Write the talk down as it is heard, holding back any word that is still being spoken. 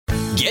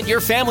Get your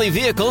family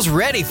vehicles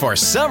ready for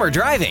summer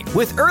driving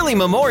with early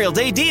Memorial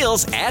Day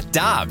deals at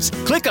Dobbs.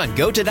 Click on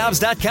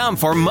GoToDobbs.com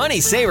for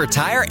money saver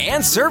tire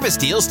and service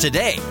deals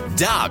today.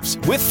 Dobbs,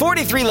 with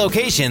 43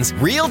 locations,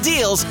 real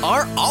deals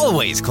are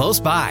always close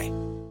by.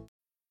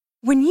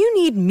 When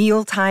you need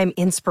mealtime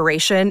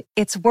inspiration,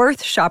 it's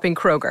worth shopping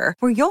Kroger,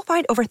 where you'll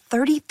find over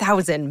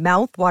 30,000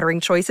 mouth-watering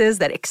choices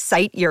that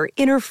excite your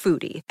inner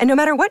foodie. And no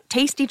matter what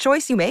tasty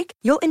choice you make,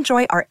 you'll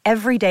enjoy our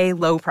everyday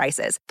low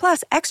prices,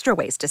 plus extra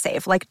ways to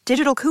save, like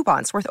digital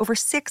coupons worth over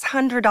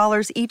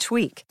 $600 each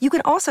week. You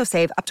can also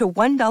save up to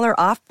 $1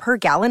 off per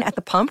gallon at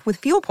the pump with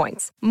fuel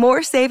points.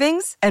 More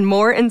savings and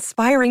more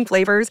inspiring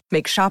flavors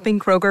make shopping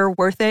Kroger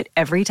worth it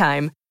every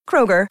time.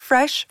 Kroger,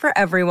 fresh for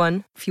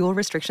everyone. Fuel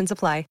restrictions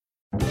apply.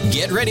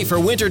 Get ready for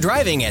winter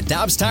driving at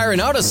Dobbs Tire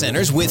and Auto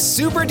Centers with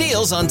super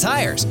deals on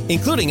tires,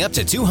 including up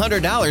to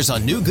 $200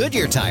 on new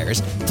Goodyear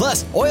tires,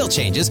 plus oil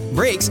changes,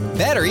 brakes,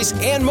 batteries,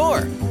 and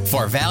more.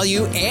 For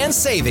value and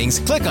savings,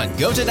 click on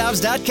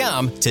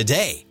GoToDobbs.com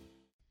today.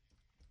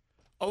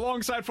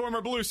 Alongside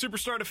former Blue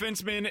superstar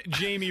defenseman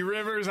Jamie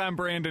Rivers, I'm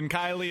Brandon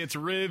Kiley. It's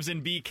Rivs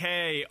and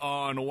BK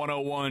on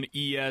 101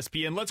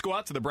 ESPN. Let's go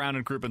out to the Brown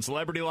and Crouppen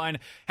Celebrity Line.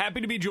 Happy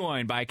to be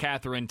joined by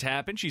Kathryn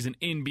Tappen. She's an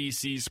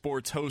NBC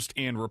Sports host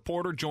and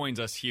reporter. Joins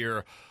us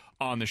here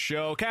on the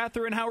show.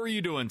 Kathryn, how are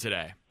you doing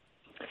today?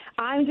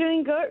 I'm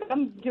doing good.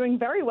 I'm doing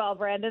very well,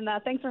 Brandon.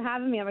 Thanks for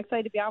having me. I'm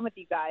excited to be on with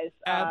you guys.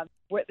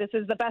 This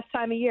is the best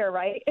time of year,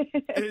 right?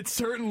 It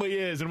certainly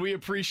is, and we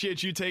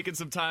appreciate you taking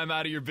some time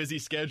out of your busy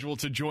schedule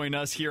to join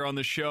us here on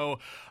the show.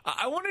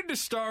 I wanted to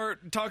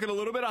start talking a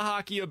little bit of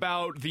hockey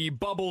about the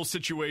bubble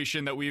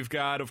situation that we've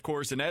got, of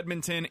course, in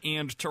Edmonton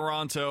and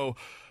Toronto.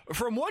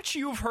 From what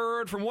you've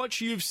heard, from what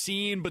you've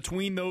seen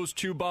between those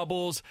two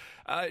bubbles,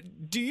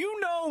 do you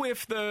know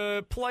if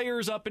the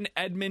players up in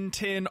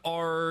Edmonton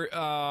are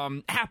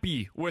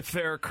happy with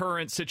their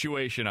current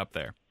situation up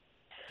there?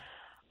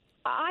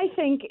 I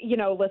think,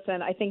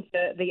 listen, I think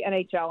the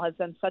NHL has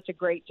done such a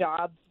great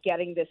job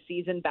getting this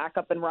season back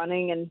up and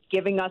running and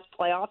giving us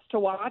playoffs to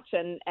watch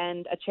and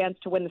a chance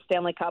to win the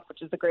Stanley Cup,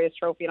 which is the greatest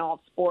trophy in all of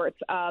sports.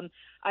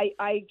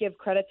 I give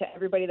credit to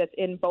everybody that's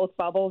in both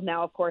bubbles.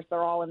 Now, of course,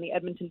 they're all in the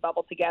Edmonton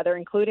bubble together,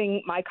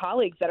 including my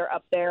colleagues that are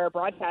up there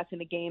broadcasting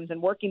the games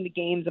and working the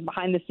games and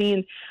behind the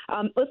scenes.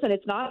 Listen,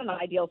 it's not an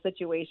ideal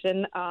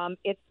situation.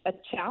 It's a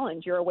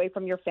challenge. You're away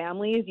from your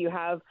families. You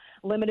have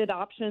limited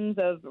options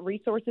of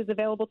resources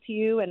available to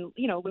you and,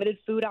 limited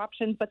food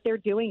options, but they're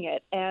doing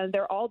it, and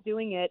they're all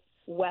doing it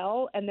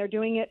well, and they're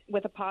doing it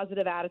with a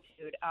positive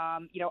attitude.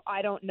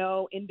 I don't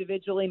know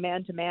individually,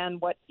 man to man,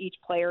 what each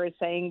player is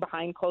saying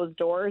behind closed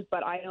doors,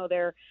 but I know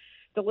they're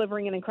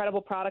delivering an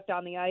incredible product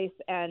on the ice,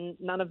 and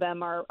none of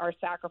them are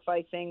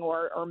sacrificing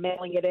or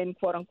mailing it in,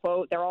 quote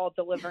unquote. They're all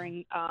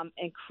delivering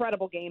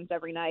incredible games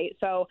every night.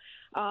 So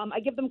I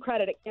give them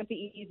credit. It can't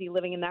be easy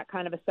living in that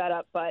kind of a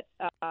setup, but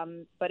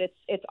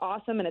it's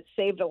awesome, and it's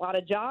saved a lot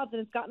of jobs,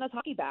 and it's gotten us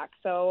hockey back.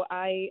 So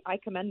I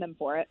commend them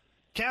for it.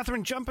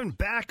 Kathryn, jumping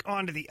back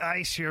onto the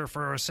ice here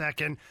for a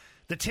second,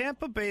 the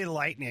Tampa Bay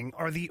Lightning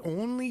are the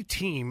only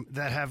team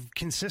that have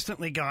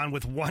consistently gone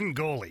with one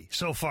goalie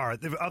so far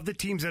of the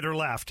teams that are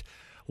left.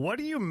 What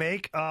do you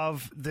make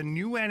of the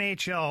new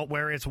NHL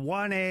where it's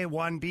 1A,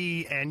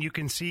 1B, and you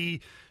can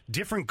see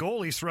different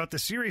goalies throughout the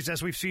series,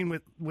 as we've seen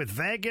with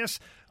Vegas,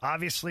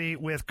 obviously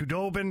with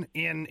Khudobin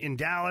in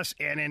Dallas,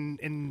 and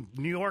in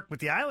New York with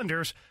the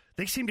Islanders?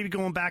 They seem to be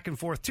going back and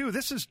forth, too.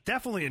 This is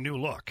definitely a new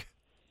look.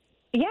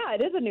 Yeah,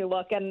 it is a new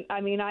look, and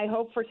I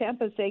hope for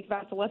Tampa's sake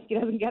Vasilevsky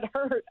doesn't get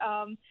hurt.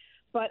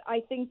 But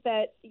I think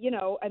that,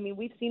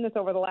 we've seen this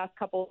over the last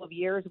couple of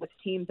years with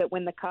teams that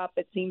win the Cup.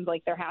 It seems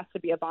like there has to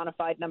be a bona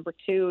fide number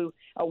two,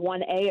 a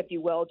 1A, if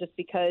you will, just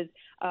because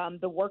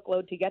the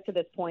workload to get to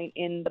this point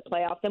in the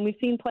playoffs. And we've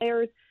seen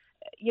players,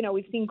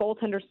 we've seen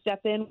goaltenders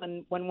step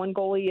in when one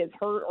goalie is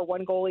hurt or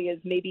one goalie is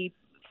maybe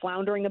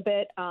floundering a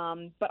bit.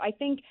 But I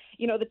think,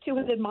 the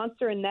two-headed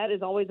monster in net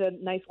is always a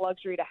nice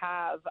luxury to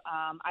have.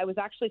 I was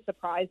actually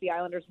surprised the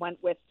Islanders went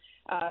with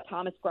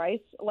Thomas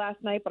Greiss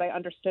last night, but I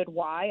understood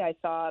why. I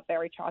saw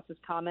Barry Trotz's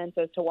comments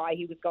as to why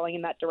he was going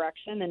in that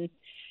direction. And,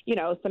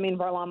 Semyon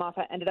Varlamov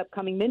ended up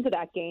coming into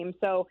that game.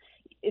 So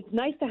it's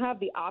nice to have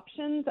the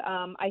options.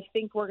 I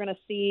think we're going to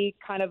see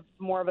kind of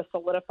more of a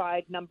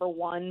solidified number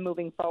one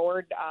moving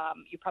forward.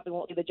 You probably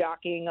won't see the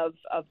jockeying of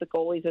the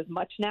goalies as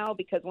much now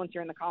because once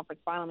you're in the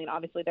conference final,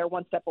 obviously they're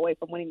one step away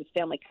from winning the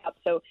Stanley Cup.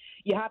 So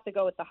you have to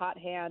go with the hot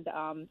hand.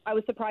 I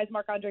was surprised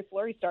Marc-Andre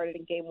Fleury started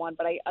in game one,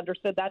 but I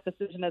understood that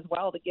decision as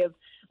well to give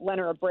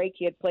Leonard a break.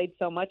 He had played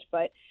so much,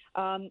 but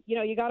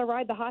you got to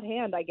ride the hot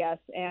hand, I guess.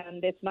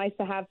 And it's nice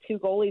to have two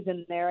goalies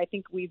in there. I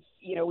think we've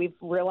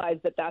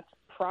realized that that's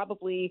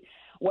probably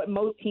what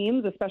most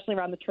teams, especially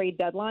around the trade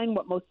deadline,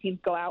 what most teams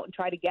go out and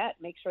try to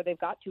make sure they've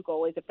got two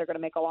goalies if they're going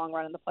to make a long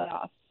run in the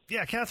playoffs.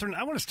 Yeah, Kathryn,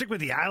 I want to stick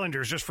with the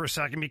Islanders just for a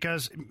second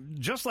because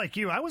just like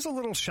you, I was a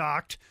little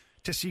shocked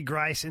to see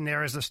Greiss in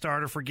there as the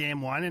starter for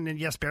game one. And then,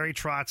 yes, Barry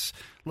Trotz.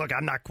 Look,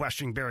 I'm not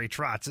questioning Barry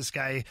Trotz. This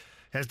guy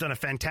has done a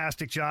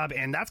fantastic job,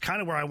 and that's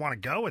kind of where I want to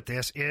go with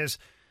this is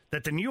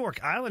that the New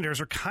York Islanders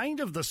are kind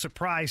of the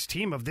surprise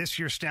team of this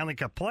year's Stanley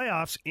Cup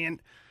playoffs.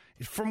 And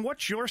from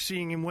what you're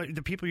seeing and what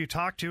the people you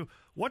talk to,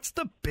 what's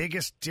the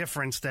biggest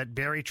difference that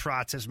Barry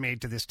Trotz has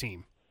made to this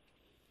team?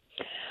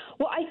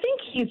 Well, I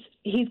think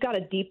he's got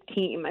a deep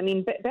team. I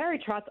mean,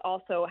 Barry Trotz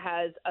also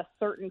has a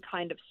certain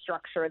kind of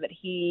structure that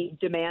he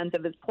demands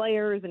of his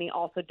players, and he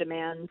also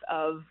demands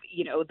of,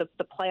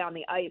 the play on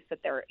the ice, that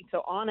they're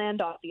so on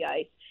and off the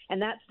ice. And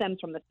that stems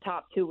from the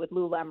top too with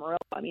Lou Lamoriello.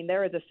 I mean,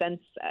 there is a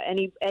sense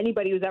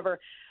anybody who's ever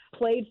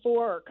played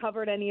for or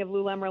covered any of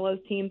Lou Lamoriello's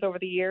teams over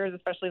the years,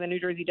 especially the New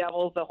Jersey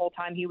Devils, the whole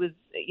time he was,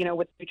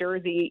 with New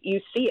Jersey, you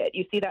see it.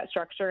 You see that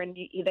structure, and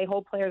they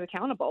hold players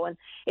accountable. And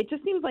it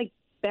just seems like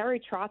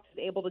Barry Trotz is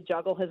able to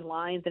juggle his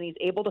lines, and he's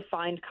able to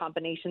find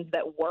combinations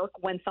that work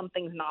when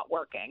something's not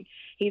working.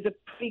 He's a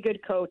pretty good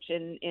coach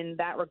in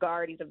that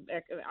regard. He's an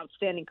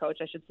outstanding coach,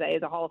 I should say.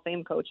 He's a Hall of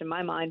Fame coach in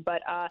my mind.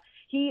 But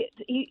he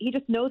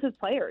just knows his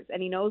players,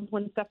 and he knows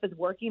when stuff is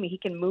working. I mean, he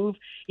can move,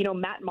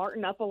 Matt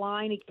Martin up a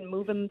line. He can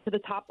move him to the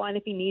top line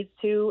if he needs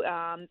to.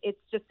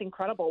 It's just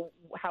incredible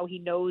how he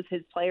knows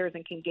his players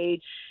and can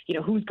gauge,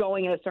 who's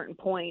going at a certain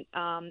point.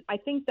 I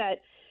think that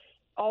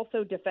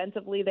also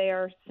defensively they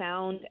are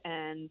sound,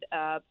 and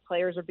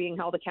players are being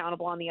held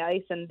accountable on the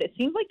ice, and it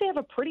seems like they have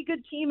a pretty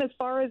good team as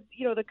far as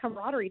the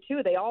camaraderie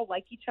too. They all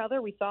like each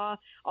other. We saw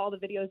all the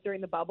videos during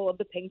the bubble of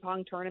the ping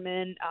pong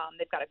tournament.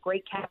 They've got a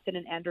great captain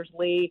in Anders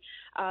Lee,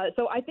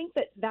 so I think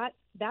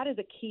that is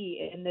a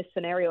key in this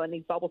scenario, in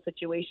these bubble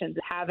situations,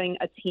 having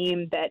a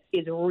team that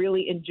is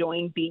really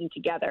enjoying being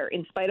together.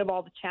 In spite of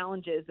all the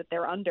challenges that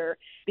they're under,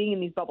 being in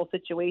these bubble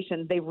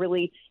situations, they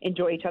really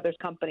enjoy each other's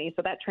company.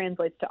 So that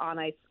translates to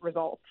on-ice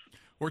results.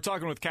 We're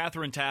talking with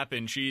Kathryn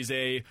Tappen. She's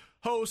a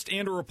host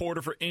and a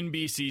reporter for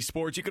NBC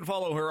Sports. You can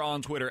follow her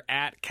on Twitter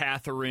at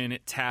Kathryn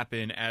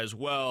Tappen as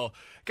well.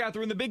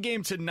 Kathryn, the big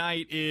game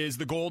tonight is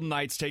the Golden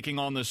Knights taking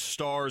on the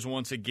Stars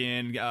once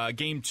again.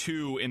 Game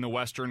 2 in the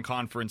Western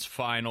Conference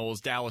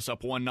Finals. Dallas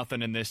up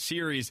 1-0 in this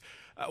series.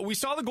 We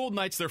saw the Golden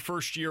Knights their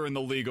first year in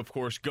the league, of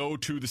course, go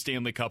to the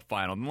Stanley Cup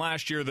final. And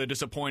last year, the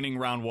disappointing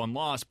round 1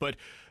 loss. But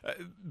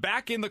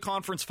back in the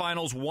conference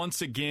finals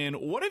once again,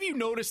 what have you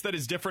noticed that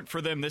is different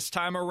for them this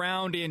time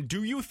around? And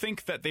do you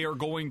think that they are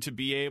going to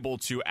be able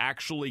to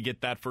actually get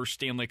that first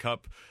Stanley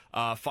Cup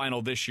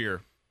final this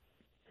year?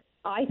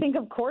 I think,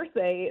 of course,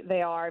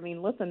 they are. I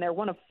mean, listen, they're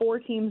one of 4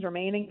 teams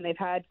remaining, and they've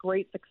had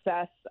great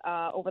success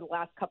over the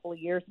last couple of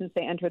years since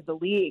they entered the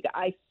league.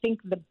 I think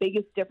the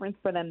biggest difference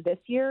for them this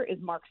year is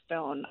Mark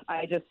Stone.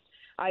 I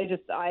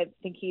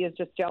think he has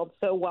just gelled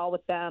so well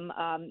with them.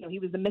 He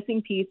was the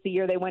missing piece the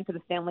year they went to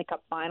the Stanley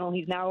Cup final.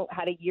 He's now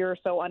had a year or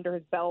so under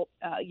his belt,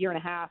 a year and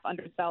a half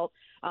under his belt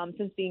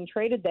since being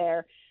traded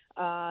there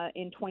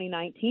in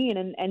 2019,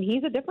 and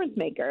he's a difference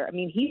maker. I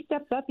mean, he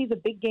steps up. He's a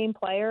big game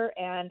player,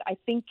 and I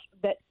think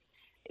that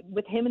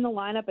with him in the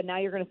lineup, and now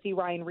you're going to see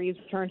Ryan Reeves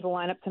return to the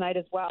lineup tonight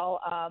as well,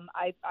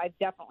 I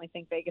definitely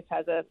think Vegas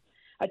has a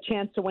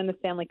chance to win the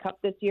Stanley Cup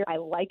this year. I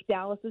like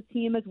Dallas's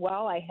team as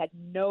well. I had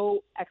no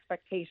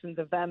expectations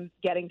of them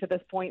getting to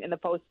this point in the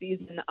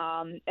postseason,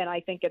 and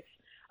I think it's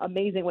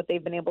amazing what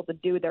they've been able to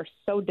do. They're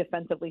so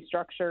defensively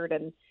structured,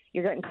 and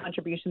you're getting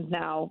contributions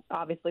now,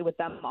 obviously, with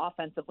them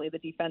offensively, the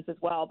defense as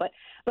well. But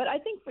I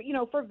think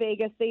for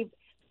Vegas,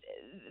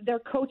 their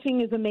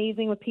coaching is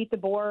amazing with Pete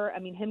DeBoer. I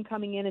mean, him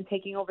coming in and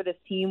taking over this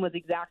team was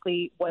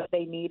exactly what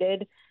they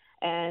needed.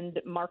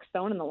 And Mark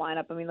Stone in the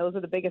lineup. I mean, those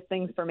are the biggest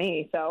things for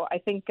me. So I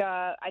think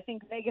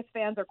Vegas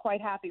fans are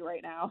quite happy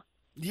right now.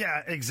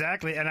 Yeah,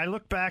 exactly. And I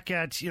look back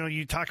at,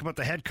 you talk about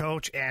the head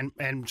coach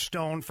and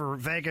Stone for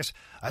Vegas.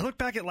 I look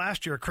back at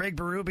last year, Craig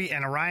Berube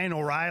and a Ryan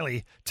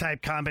O'Reilly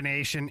type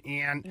combination.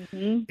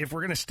 And if we're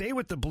going to stay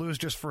with the Blues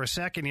just for a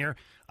second here,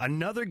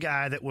 another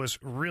guy that was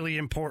really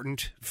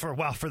important for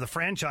the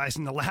franchise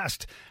in the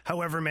last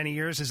however many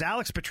years is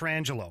Alex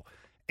Pietrangelo.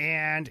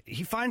 And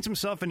he finds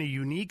himself in a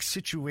unique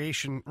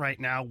situation right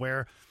now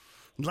where,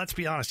 let's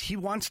be honest, he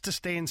wants to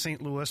stay in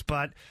St. Louis,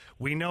 but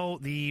we know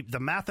the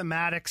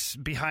mathematics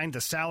behind the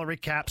salary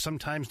cap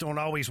sometimes don't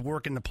always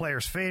work in the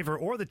player's favor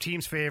or the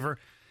team's favor.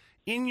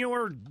 In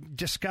your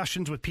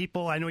discussions with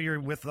people, I know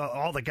you're with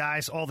all the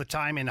guys all the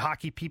time and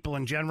hockey people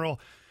in general,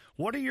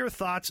 what are your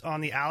thoughts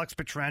on the Alex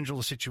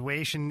Pietrangelo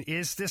situation?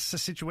 Is this a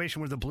situation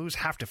where the Blues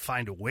have to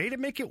find a way to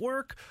make it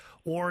work,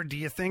 or do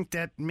you think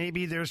that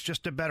maybe there's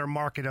just a better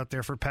market out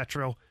there for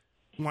Petro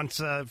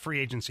once free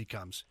agency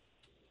comes?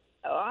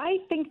 I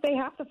think they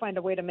have to find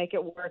a way to make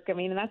it work. I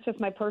mean, and that's just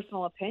my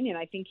personal opinion.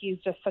 I think he's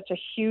just such a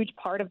huge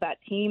part of that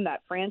team,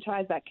 that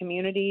franchise, that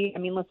community. I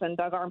mean, listen,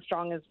 Doug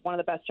Armstrong is one of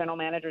the best general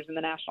managers in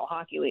the National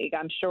Hockey League.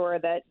 I'm sure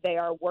that they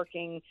are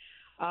working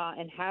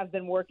and have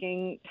been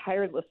working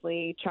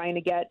tirelessly trying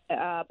to get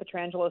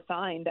Pietrangelo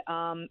signed.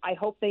 I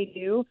hope they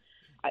do.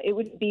 It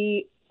would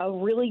be a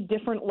really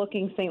different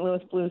looking St. Louis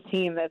Blues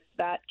team if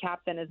that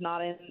captain is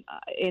not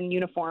in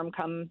uniform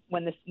come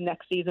when this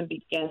next season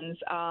begins.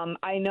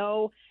 I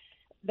know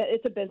that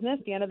it's a business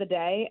at the end of the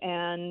day,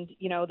 and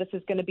this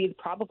is going to be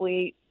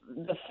probably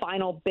the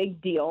final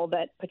big deal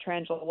that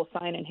Pietrangelo will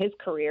sign in his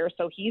career.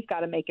 So he's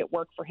got to make it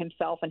work for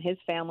himself and his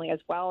family as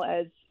well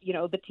as,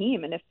 the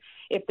team. And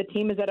if the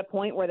team is at a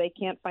point where they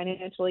can't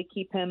financially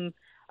keep him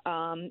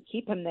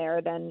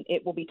there, then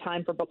it will be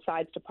time for both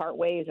sides to part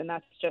ways. And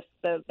that's just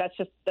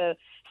the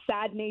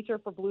sad nature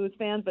for Blues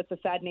fans, but it's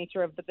the sad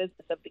nature of the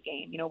business of the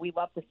game. We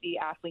love to see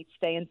athletes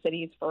stay in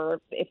cities for,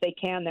 if they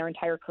can, their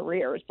entire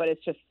careers, but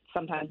it's just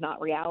sometimes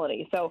not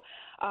reality. So,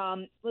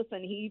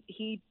 listen,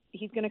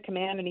 he's going to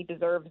command, and he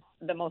deserves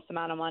the most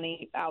amount of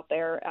money out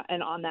there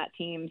and on that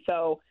team.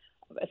 So,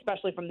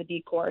 especially from the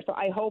D-Corps. So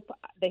I hope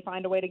they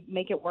find a way to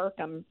make it work.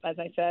 As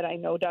I said, I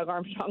know Doug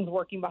Armstrong's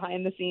working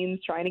behind the scenes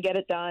trying to get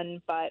it done,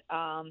 but,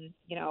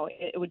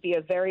 it would be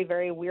a very,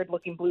 very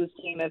weird-looking Blues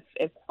team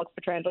if Alex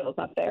Pietrangelo is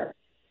not there.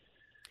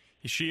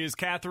 She is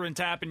Kathryn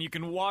Tappen. You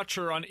can watch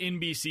her on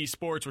NBC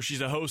Sports, where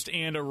she's a host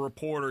and a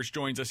reporter. She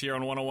joins us here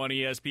on 101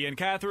 ESPN.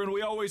 Kathryn,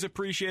 we always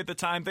appreciate the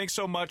time. Thanks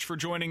so much for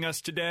joining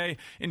us today.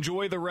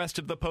 Enjoy the rest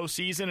of the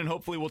postseason, and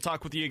hopefully we'll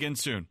talk with you again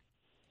soon.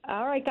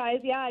 All right, guys.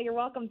 Yeah, you're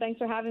welcome. Thanks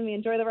for having me.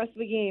 Enjoy the rest of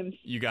the games.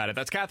 You got it.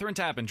 That's Kathryn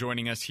Tappen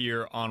joining us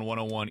here on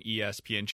 101 ESPN.